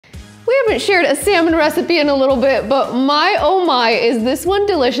We haven't shared a salmon recipe in a little bit, but my oh my, is this one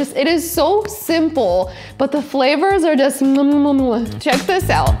delicious. It is so simple, but the flavors are just Check this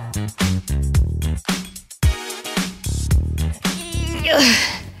out.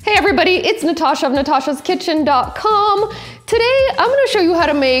 Hey everybody, it's Natasha of NatashasKitchen.com. Today, I'm gonna show you how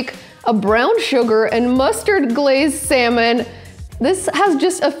to make a brown sugar and mustard glazed salmon. This has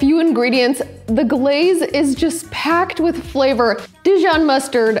just a few ingredients. The glaze is just packed with flavor. Dijon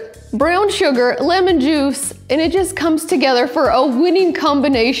mustard, brown sugar, lemon juice, and it just comes together for a winning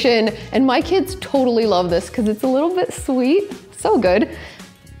combination. And my kids totally love this because it's a little bit sweet, so good.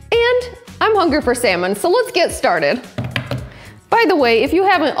 And I'm hungry for salmon, so let's get started. By the way, if you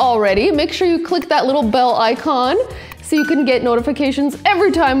haven't already, make sure you click that little bell icon so you can get notifications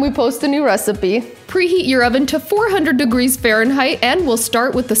every time we post a new recipe. Preheat your oven to 400 degrees Fahrenheit and we'll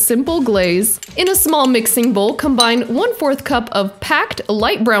start with the simple glaze. In a small mixing bowl, combine 1/4 cup of packed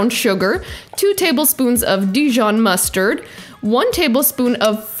light brown sugar, 2 tablespoons of Dijon mustard, 1 tablespoon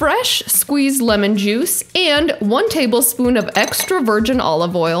of fresh squeezed lemon juice, and 1 tablespoon of extra virgin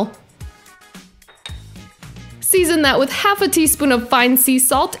olive oil. Season that with 1/2 teaspoon of fine sea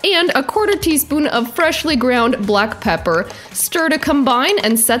salt and 1/4 teaspoon of freshly ground black pepper. Stir to combine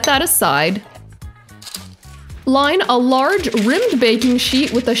and set that aside. Line a large rimmed baking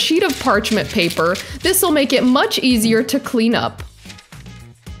sheet with a sheet of parchment paper. This will make it much easier to clean up.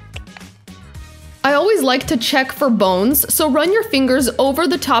 I always like to check for bones, so run your fingers over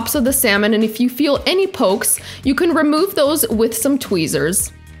the tops of the salmon, and if you feel any pokes, you can remove those with some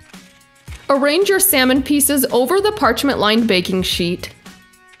tweezers. Arrange your salmon pieces over the parchment-lined baking sheet.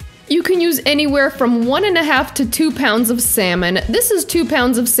 You can use anywhere from 1.5 to 2 pounds of salmon. This is 2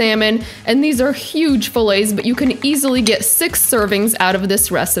 pounds of salmon, and these are huge fillets, but you can easily get 6 servings out of this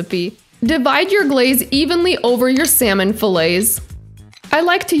recipe. Divide your glaze evenly over your salmon fillets. I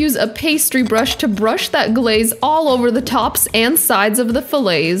like to use a pastry brush to brush that glaze all over the tops and sides of the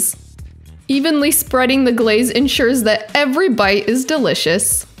fillets. Evenly spreading the glaze ensures that every bite is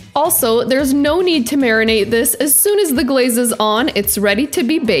delicious. Also, there's no need to marinate this. As soon as the glaze is on, it's ready to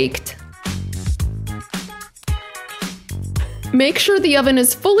be baked. Make sure the oven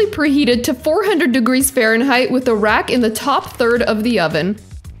is fully preheated to 400 degrees Fahrenheit with a rack in the top third of the oven.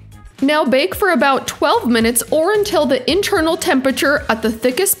 Now bake for about 12 minutes or until the internal temperature at the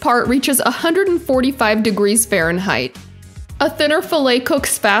thickest part reaches 145 degrees Fahrenheit. A thinner fillet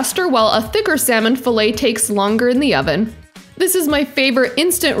cooks faster while a thicker salmon fillet takes longer in the oven. This is my favorite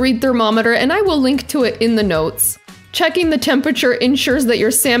instant read thermometer, and I will link to it in the notes. Checking the temperature ensures that your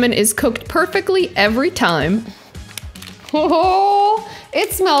salmon is cooked perfectly every time. Oh,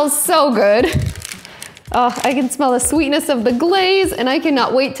 it smells so good. Oh, I can smell the sweetness of the glaze, and I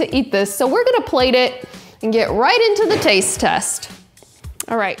cannot wait to eat this. So we're gonna plate it and get right into the taste test.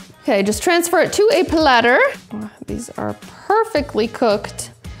 All right, okay, just transfer it to a platter. Oh, these are perfectly cooked.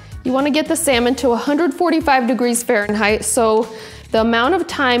 You want to get the salmon to 145 degrees Fahrenheit, so the amount of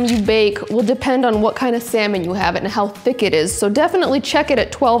time you bake will depend on what kind of salmon you have and how thick it is. So definitely check it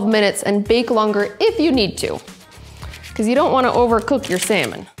at 12 minutes and bake longer if you need to, because you don't want to overcook your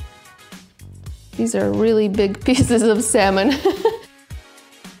salmon. These are really big pieces of salmon.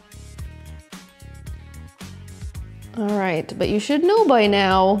 All right, but you should know by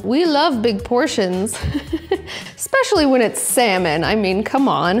now, we love big portions, especially when it's salmon. I mean, come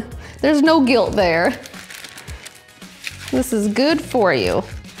on, there's no guilt there. This is good for you,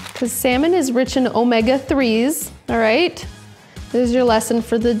 because salmon is rich in omega-3s, all right? There's your lesson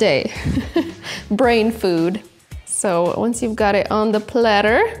for the day, brain food. So once you've got it on the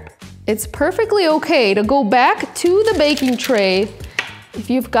platter, it's perfectly okay to go back to the baking tray if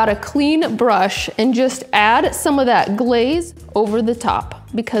you've got a clean brush and just add some of that glaze over the top,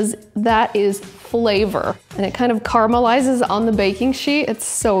 because that is flavor and it kind of caramelizes on the baking sheet. It's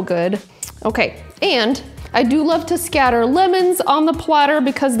so good. Okay, and I do love to scatter lemons on the platter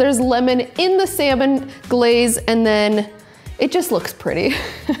because there's lemon in the salmon glaze and then it just looks pretty.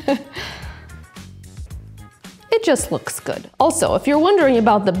 It just looks good. Also, if you're wondering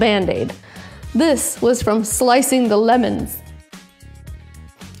about the Band-Aid, this was from slicing the lemons.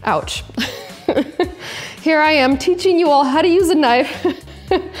 Ouch. Here I am teaching you all how to use a knife.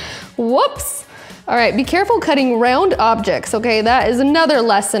 Whoops. All right, be careful cutting round objects, okay? That is another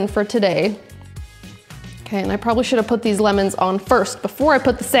lesson for today. Okay, and I probably should have put these lemons on first before I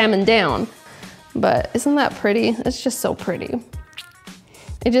put the salmon down. But isn't that pretty? It's just so pretty.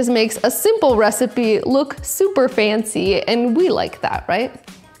 It just makes a simple recipe look super fancy, and we like that, right?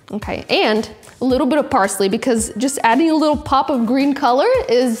 Okay, and a little bit of parsley, because just adding a little pop of green color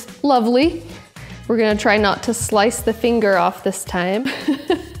is lovely. We're gonna try not to slice the finger off this time.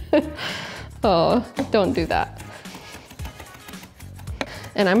 Oh, don't do that.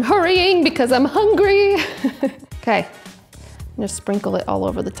 And I'm hurrying because I'm hungry. Okay, just sprinkle it all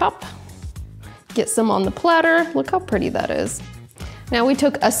over the top. Get some on the platter. Look how pretty that is. Now we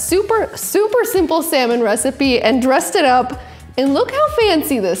took a super simple salmon recipe and dressed it up, and look how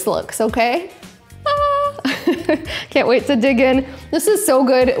fancy this looks, okay? Can't wait to dig in. This is so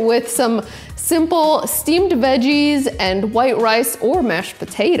good with some simple steamed veggies and white rice or mashed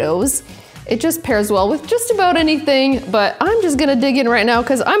potatoes. It just pairs well with just about anything, but I'm just gonna dig in right now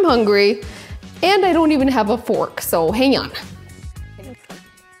because I'm hungry and I don't even have a fork, so hang on.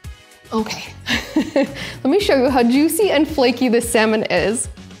 Okay, let me show you how juicy and flaky this salmon is.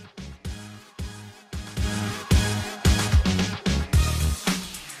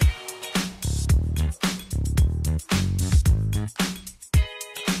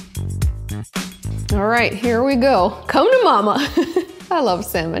 All right, here we go. Come to mama. I love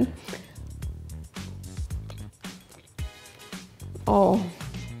salmon. Oh.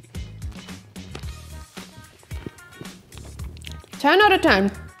 10 out of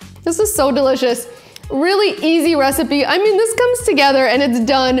 10. This is so delicious. Really easy recipe. I mean, this comes together and it's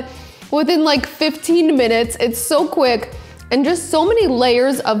done within like 15 minutes. It's so quick and just so many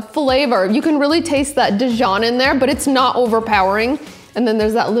layers of flavor. You can really taste that Dijon in there, but it's not overpowering. And then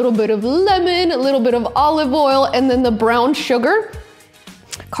there's that little bit of lemon, a little bit of olive oil, and then the brown sugar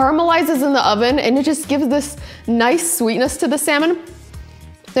caramelizes in the oven, and it just gives this nice sweetness to the salmon.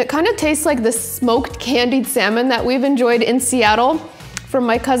 It kind of tastes like the smoked candied salmon that we've enjoyed in Seattle from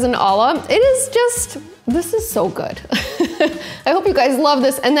my cousin Alla. It is just, this is so good. I hope you guys love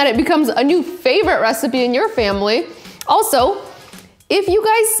this and that it becomes a new favorite recipe in your family. Also, if you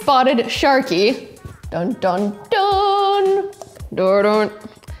guys spotted Sharky, dun dun dun, dun dun,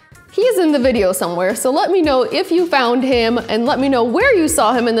 he is in the video somewhere, so let me know if you found him and let me know where you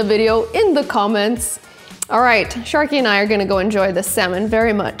saw him in the video in the comments. All right, Sharky and I are gonna go enjoy this salmon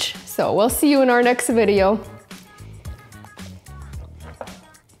very much. So we'll see you in our next video.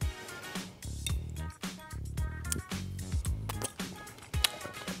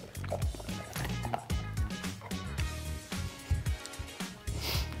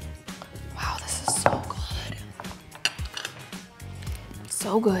 Wow, this is so good.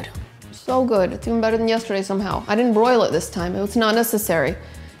 So good. So good. It's even better than yesterday somehow. I didn't broil it this time. It's not necessary.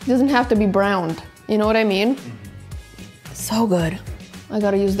 It doesn't have to be browned. You know what I mean? So good. I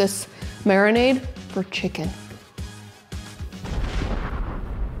gotta use this marinade for chicken.